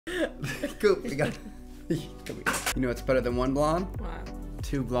Coop, we got. You know what's better than one blonde? Wow.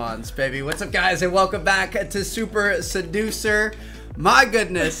 Two blondes, baby. What's up, guys, and welcome back to Super Seducer. My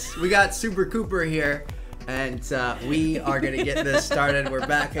goodness, we got Super Cooper here, and we are gonna get this started. We're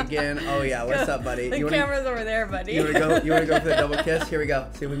back again. Oh yeah, what's up, buddy? The camera's over there, buddy. You wanna go? You wanna go for the double kiss? Here we go.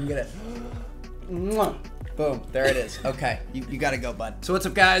 See if we can get it. Mwah. Boom, there it is. Okay, you gotta go, bud. So what's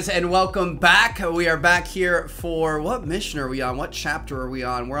up, guys, and welcome back. We are back here for, what mission are we on? What chapter are we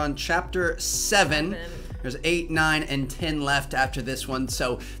on? We're on chapter 7. There's 8, 9, and 10 left after this one.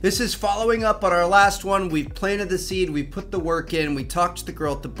 So this is following up on our last one. We've planted the seed, we put the work in, we talked to the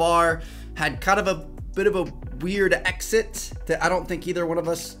girl at the bar, had kind of a bit of a weird exit that I don't think either one of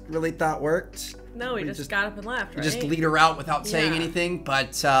us really thought worked. No, we just got up and left, right? We just lead her out without saying anything.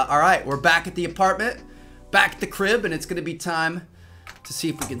 But all right, we're back at the apartment, back at the crib, and it's gonna be time to see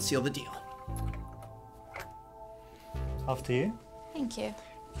if we can seal the deal. After you. Thank you.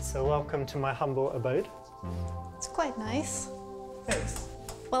 So welcome to my humble abode. It's quite nice. Thanks.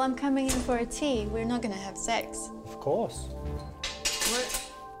 Well, I'm coming in for a tea. We're not gonna have sex. Of course.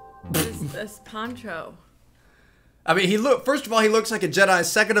 What is this poncho? I mean, first of all, he looks like a Jedi.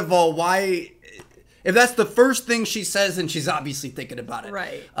 Second of all, why? If that's the first thing she says, then she's obviously thinking about it.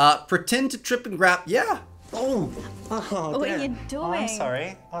 Right. Pretend to trip and grab. Yeah. Oh, What are you doing? Oh, I'm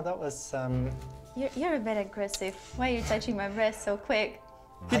sorry. Oh, that was, You're a bit aggressive. Why are you touching my breast so quick?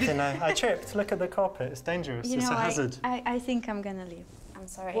 I don't know. I tripped. Look at the carpet. It's dangerous. You it's know, a hazard. I think I'm gonna leave. I'm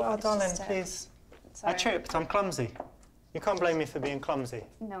sorry. Well, It's darling, just, please. Sorry. I tripped. I'm clumsy. You can't blame me for being clumsy.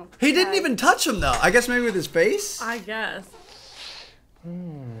 No. He didn't even touch him, though. I guess maybe with his face? I guess.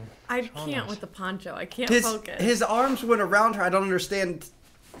 I can't with the poncho. I can't His, focus. his arms went around her. I don't understand.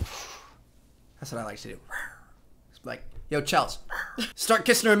 That's what I like to do. It's like, yo, Chels. Start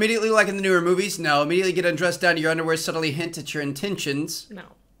kissing her immediately like in the newer movies? No. Immediately get undressed down to your underwear, subtly hint at your intentions. No.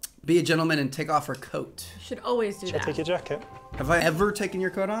 Be a gentleman and take off her coat. You should always do Should I that. take your jacket? Have I ever taken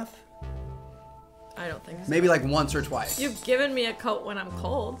your coat off? I don't think so. Maybe like once or twice. You've given me a coat when I'm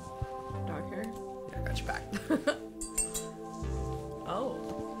cold. Darker. Yeah, I got your back. Oh.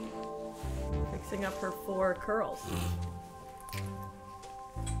 Fixing up her 4 curls.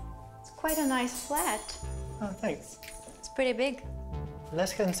 It's quite a nice flat. Oh, thanks. It's pretty big.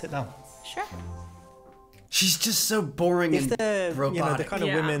 Let's go and sit down. Sure. She's just so boring If and they're, robotic. you know, the kind of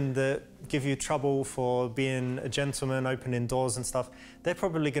Yeah. women that give you trouble for being a gentleman, opening doors and stuff, they're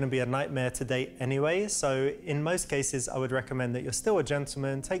probably going to be a nightmare to date anyway. So in most cases, I would recommend that you're still a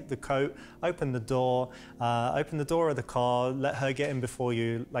gentleman, take the coat, open the door of the car, let her get in before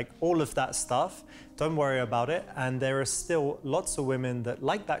you, like all of that stuff. Don't worry about it. And there are still lots of women that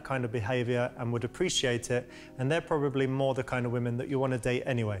like that kind of behavior and would appreciate it. And they're probably more the kind of women that you want to date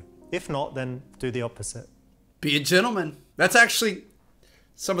anyway. If not, then do the opposite. Be a gentleman. That's actually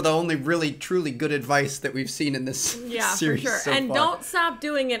some of the only really, truly good advice that we've seen in this Yeah, series for sure. so And far. don't stop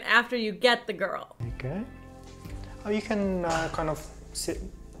doing it after you get the girl. Okay. Oh, you can kind of sit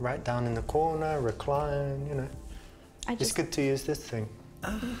right down in the corner, recline, you know. It's good to use this thing.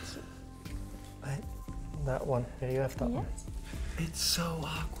 Right, that one. Yeah, you have that one. It's so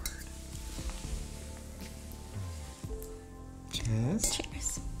awkward. Cheers.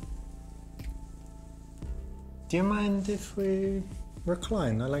 Cheers. Do you mind if we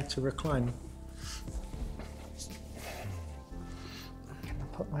recline? I like to recline. I'll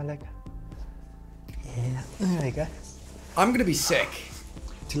put my leg. Yeah, there we go. I'm gonna be sick.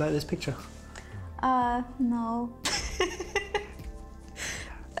 Do you like this picture? No.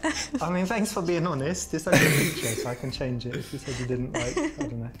 I mean, thanks for being honest. It's only a picture, so I can change it if you said you didn't like. I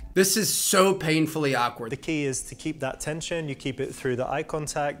don't know. This is so painfully awkward. The key is to keep that tension. You keep it through the eye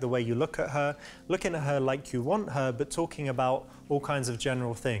contact, the way you look at her, looking at her like you want her, but talking about all kinds of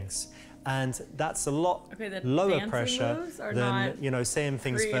general things. And that's a lot lower pressure than, you know, saying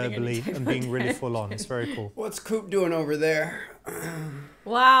things verbally and being really full on. It's very cool. What's Coop doing over there?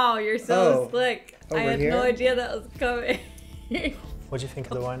 Wow, you're so slick. I over had here? no idea that was coming. What do you think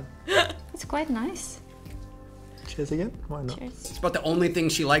of the wine? It's quite nice. Cheers again. Why not? Cheers. It's about the only thing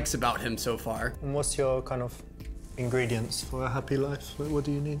she likes about him so far. And what's your kind of ingredients for a happy life? What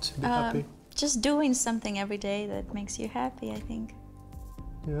do you need to be happy? Just doing something every day that makes you happy, I think.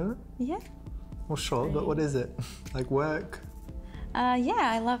 Yeah? Yeah. Well, sure, but what is it? Like work?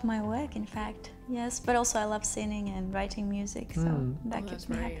 Yeah, I love my work, in fact. Yes, but also I love singing and writing music, so that keeps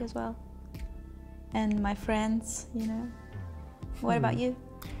me happy as well. And my friends, you know. What about you?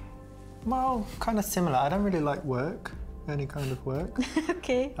 Well, kind of similar. I don't really like work, any kind of work.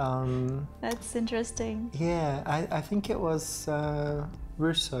 Okay. That's interesting. Yeah, I think it was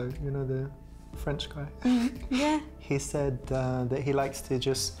Russo, you know, the French guy. Yeah. He said that he likes to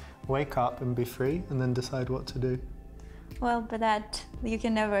just wake up and be free and then decide what to do. Well, but that you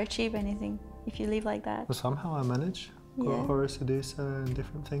can never achieve anything if you live like that. Well, somehow I manage. Got horror seducer and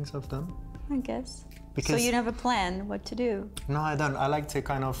different things I've done. I guess. Because so you never plan what to do? No, I don't. I like to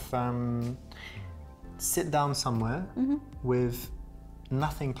kind of sit down somewhere with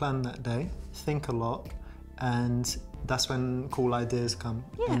nothing planned that day, think a lot, and that's when cool ideas come.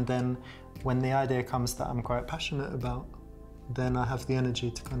 Yeah. And then when the idea comes that I'm quite passionate about, then I have the energy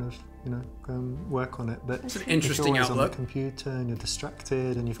to kind of, you know, go and work on it. But It's an interesting if you're always outlook. on the computer and you're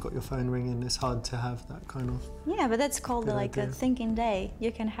distracted and you've got your phone ringing, it's hard to have that kind of... Yeah, but that's called Good like a idea. thinking day.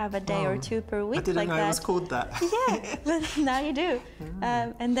 You can have a day or two per week I didn't like know that. it was called that. Yeah, but now you do.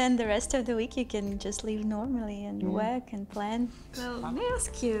 And then the rest of the week you can just live normally and work and plan. So let me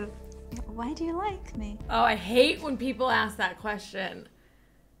ask you, why do you like me? Oh, I hate when people ask that question.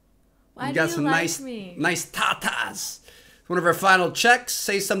 Why You do got you some like me? nice tatas. One of her final checks,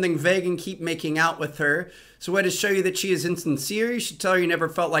 say something vague and keep making out with her. So way to show you that she is insincere. You should tell her you never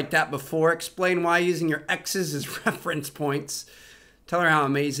felt like that before. Explain why using your exes as reference points. Tell her how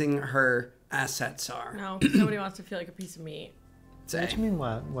amazing her assets are. No, 'cause nobody wants to feel like a piece of meat. Say. What do you mean,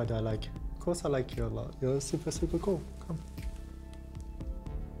 why do I like you? Of course I like you a lot. You're super, super cool. Come.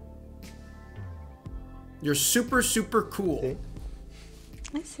 You're super, super cool. See?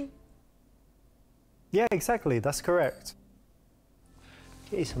 I see. Yeah, exactly. That's correct.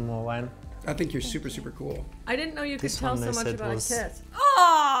 Get you some more wine. I think you're super, super cool. I didn't know you could This tell one so they much said about was- a kiss.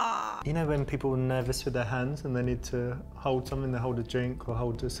 Ah! You know when people are nervous with their hands and they need to hold something, they hold a drink or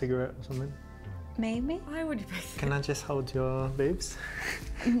hold a cigarette or something? Maybe? Why would you pick Can I just hold your boobs?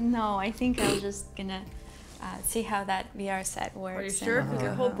 No, I think I'm just gonna see how that VR set works. Are you sure? and Because go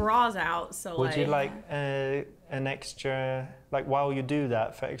your whole home. bra's out, so Would you like an extra, like while you do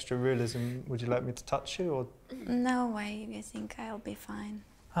that for extra realism, would you like me to touch you or? No, I think I'll be fine.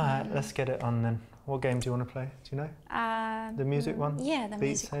 Alright, let's get it on then. What game do you want to play? Do you know? The music one? Yeah, the Beat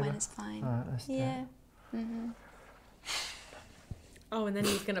music one Saber? is fine. Alright, let's do it. Yeah. Mm-hmm. Oh, and then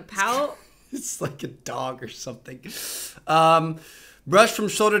he's gonna pout? It's like a dog or something. Brush from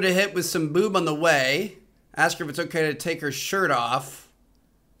shoulder to hip with some boob on the way. Ask her if it's okay to take her shirt off.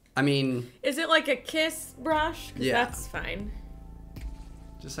 I mean, Is it like a kiss brush? 'Cause Yeah. that's fine.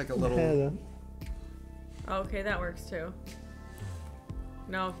 just like a Yeah, little... then. Oh, okay, that works too.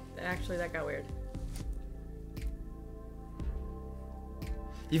 No, actually, that got weird.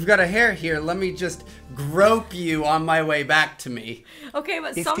 You've got a hair here. Let me just grope you on my way back to me. Okay,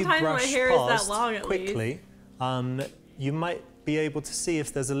 but If you sometimes my brush hair is that past long at least. quickly, you might be able to see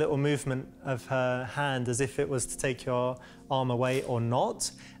if there's a little movement of her hand as if it was to take your arm away or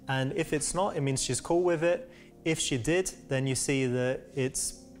not. And if it's not, it means she's cool with it. If she did, then you see that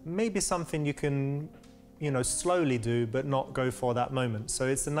it's maybe something you can, you know, slowly do, but not go for that moment. So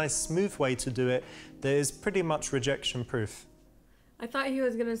it's a nice smooth way to do it that is pretty much rejection proof. I thought he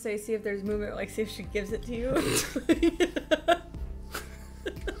was gonna say, see if there's movement, like see if she gives it to you.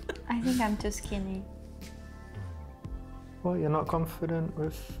 I think I'm too skinny. Well, you're not confident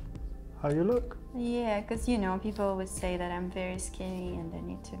with how you look? Yeah, because you know, people always say that I'm very skinny and I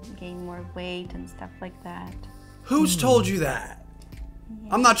need to gain more weight and stuff like that. Who's told you that?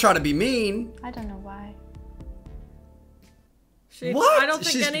 I'm not trying to be mean. I don't know why. What? I don't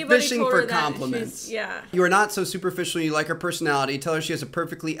think She's anybody fishing told for her that. compliments. Yeah. You are not so superficial. You like her personality. Tell her she has a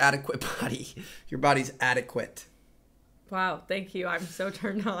perfectly adequate body. Your body's adequate. Wow, thank you. I'm so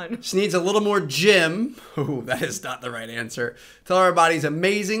turned on. She needs a little more gym. Oh, that is not the right answer. Tell her her body's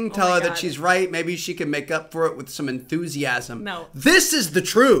amazing. Tell my her that God. she's right. Maybe she can make up for it with some enthusiasm. No. This is the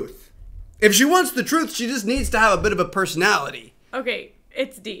truth. If she wants the truth, she just needs to have a bit of a personality. Okay,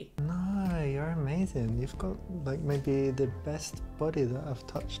 it's D. No, you're amazing. You've got like maybe the best body that I've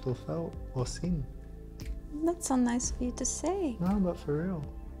touched or felt or seen. That's so nice of you to say. No, but for real,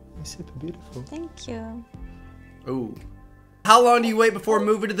 you're super beautiful. Thank you. Ooh. How long do you wait before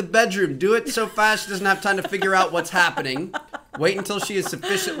moving to the bedroom? Do it so fast she doesn't have time to figure out what's happening. Wait until she is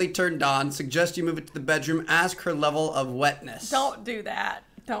sufficiently turned on. Suggest you move it to the bedroom. Ask her level of wetness. Don't do that.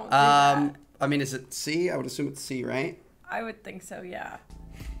 Don't do that. I mean, is it C? I would assume it's C, right? I would think so, yeah.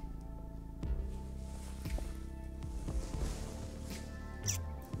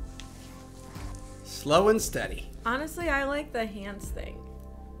 Slow and steady. Honestly, I like the hands thing.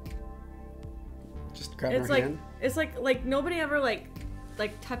 Just grab It's her like hand. it's like nobody ever like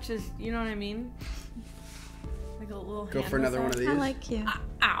touches, you know what I mean? Like a little Go hand for another one of massage. these. I like you.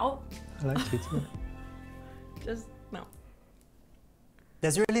 Ow. I like you too. Just no.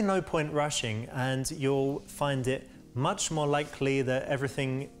 There's really no point rushing, and you'll find it much more likely that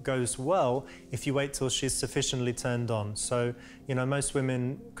everything goes well if you wait till she's sufficiently turned on. So, you know, most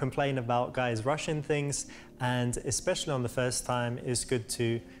women complain about guys rushing things, and especially on the first time, it's good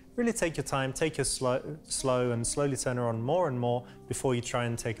to really take your time, take your slow and slowly turn her on more and more before you try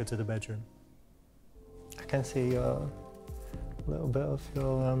and take her to the bedroom. I can see a little bit of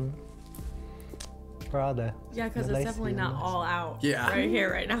your bra there. Yeah, because it's definitely not all out right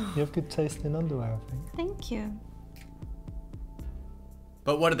here, right now. You have good taste in underwear, I think. Thank you.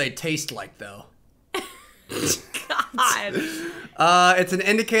 But what do they taste like, though? God. It's an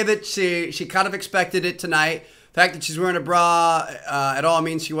indicator that she kind of expected it tonight. The fact that she's wearing a bra at all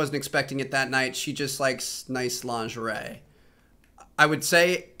means she wasn't expecting it that night. She just likes nice lingerie. I would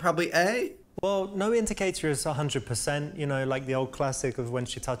say probably A. Well, no indicator is 100%, you know, like the old classic of when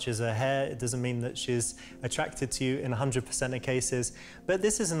she touches her hair, it doesn't mean that she's attracted to you in 100% of cases. But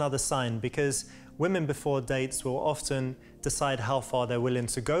this is another sign, because women before dates will often decide how far they're willing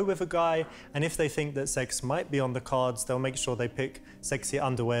to go with a guy, and if they think that sex might be on the cards, they'll make sure they pick sexy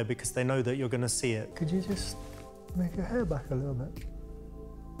underwear because they know that you're going to see it. Could you just make your hair back a little bit?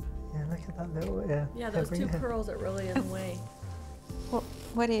 Yeah, look at that little ear. Yeah, those two curls are really in the way.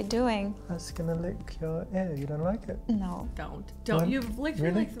 What are you doing? That's gonna lick your ear. You don't like it? No. Don't. What? You've licked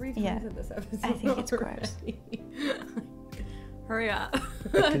me like 3 times in this episode. I think it's gross. Hurry up.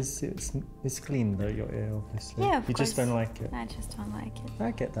 Because it's clean though, your ear, obviously. Yeah, of You just course. don't like it. I just don't like it.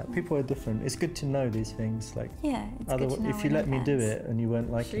 I get that. People are different. It's good to know these things. Like, Yeah, it's good to know if you in let me do advance. it and you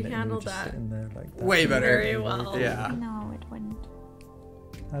weren't liking She it, and you were handled just that sitting there like that. Way better. Very well. Yeah. No, it wouldn't.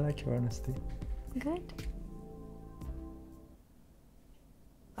 I like your honesty. Good.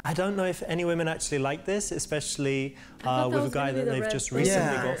 I don't know if any women actually like this, especially thought that with a was guy gonna be that the they've red just flag.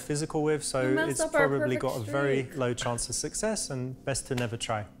 recently Yeah. got physical with, You so messed it's up our probably perfect got a very streak. low chance of success and best to never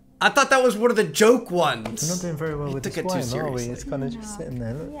try. I thought that was one of the joke ones. We're not doing very well You with took this it too wine, are we? seriously. It's kind of just No. sitting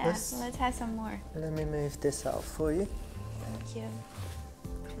there. Look, Yeah, let's have some more. let me move this out for you. Thank you.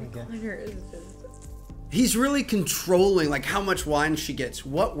 There we go. Cleaner is just... He's really controlling like how much wine she gets,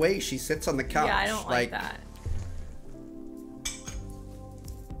 what way she sits on the couch. Yeah, I don't like that.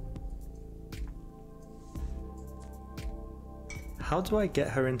 How do I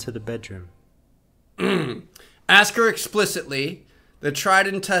get her into the bedroom? Ask her explicitly. The tried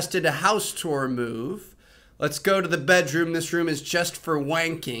and tested house tour move. Let's go to the bedroom. This room is just for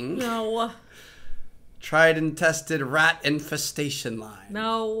wanking. No. Tried and tested rat infestation line.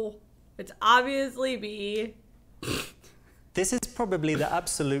 No. It's obviously B. This is probably the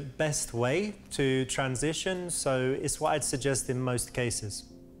absolute best way to transition, so it's what I'd suggest in most cases.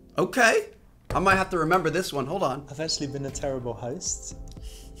 Okay. I might have to remember this one. Hold on. I've actually been a terrible host.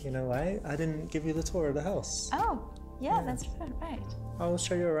 You know why? I didn't give you the tour of the house. Oh, yeah, that's right. I'll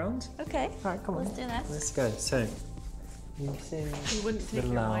show you around. Okay. All right, come on. Let's do that. Let's go. So, you've in You wouldn't the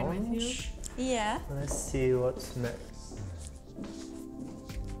take your wine with you? lounge. Yeah. Let's see what's next.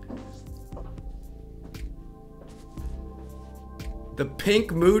 The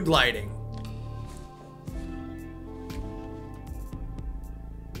pink mood lighting.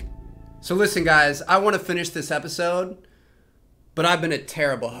 So listen, guys, I want to finish this episode, but I've been a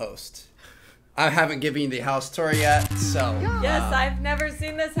terrible host. I haven't given you the house tour yet, so... Yes, I've never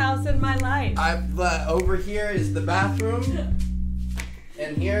seen this house in my life. Over here is the bathroom,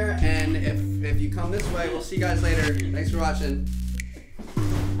 and here, and if you come this way, we'll see you guys later. Thanks for watching.